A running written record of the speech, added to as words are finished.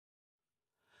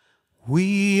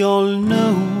We all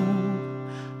know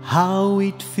how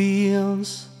it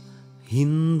feels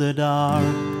in the dark.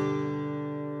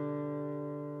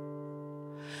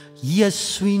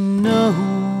 Yes, we know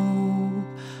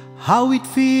how it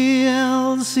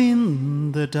feels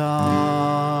in the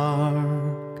dark.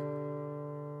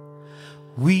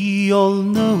 We all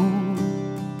know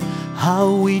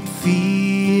how it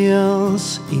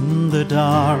feels in the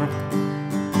dark.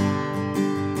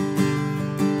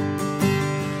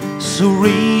 So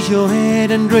raise your head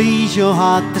and raise your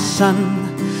heart, the sun,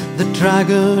 the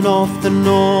dragon of the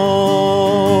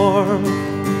north.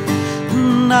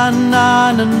 Na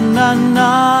na na na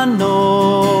na no,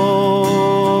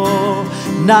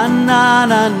 na na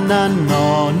na na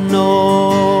no no.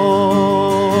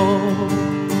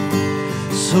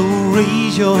 So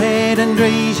raise your head and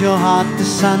raise your heart, the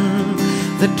sun,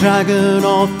 the dragon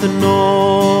of the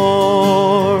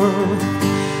north.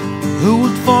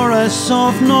 Old forests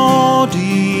of Nordic,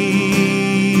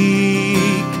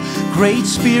 great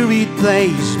spirit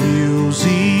plays music.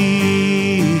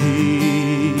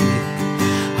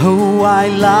 Oh, I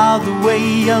love the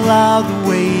way, I love the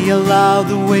way, I love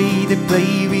the way they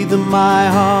play with my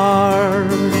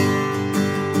heart.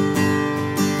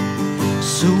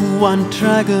 So one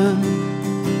dragon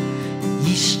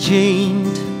is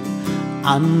chained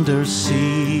under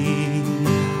sea.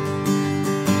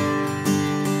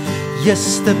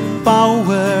 Yes, the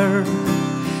power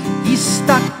is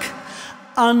stuck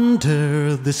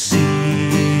under the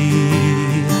sea.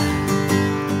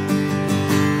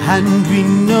 And we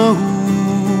know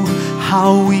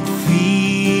how it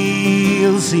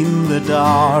feels in the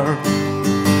dark.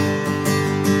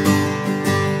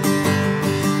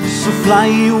 So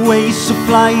fly away, so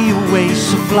fly away,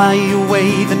 so fly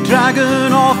away, the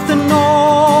dragon of the north.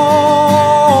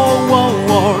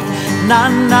 Na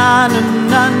na na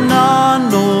na na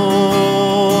no,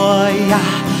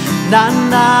 yeah. Na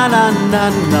na na na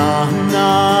na na.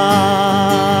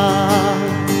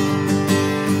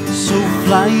 So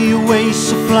fly away,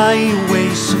 so fly away,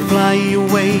 so fly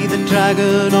away, the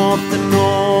dragon of the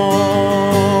north.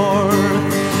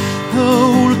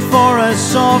 Old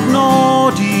forests of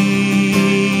Nordic,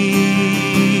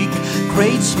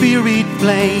 great spirit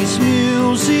plays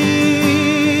music.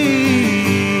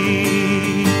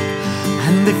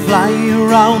 They fly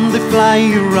around, they fly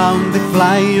around, they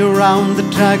fly around, the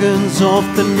dragons of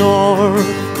the north.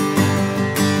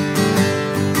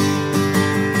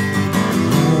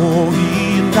 Oh,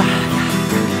 he and I,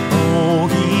 oh,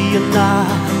 he and I,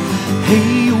 hey,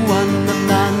 you and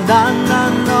na na na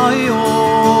na yo.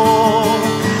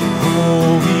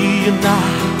 Oh, he and I,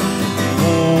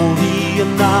 oh, he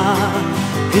and I,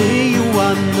 hey, you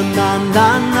and na na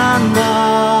na na.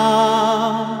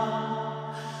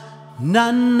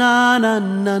 Na na na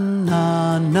na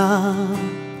na na,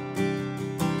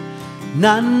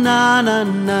 na na na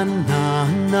na na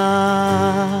na.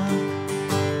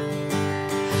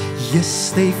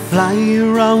 Yes, they fly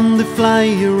around, they fly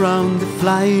around, they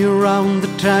fly around, the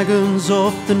dragons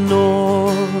of the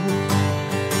north.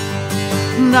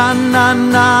 Na na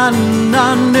na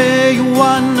na ne you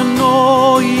wanna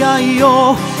know ya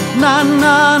yo. Na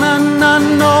na na na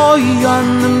no ya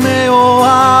ne oh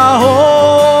ah.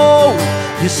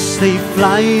 Yes, they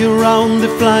fly around,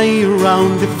 they fly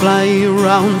around, they fly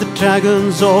around, the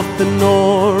dragons of the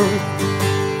north.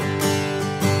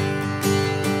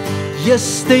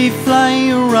 Yes, they fly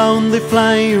around, they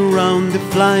fly around, they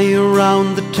fly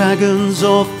around, the dragons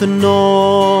of the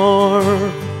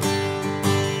north.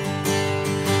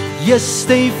 Yes,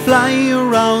 they fly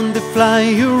around, they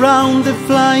fly around, they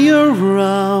fly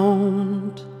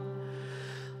around,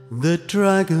 the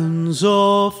dragons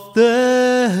of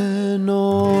the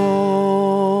north.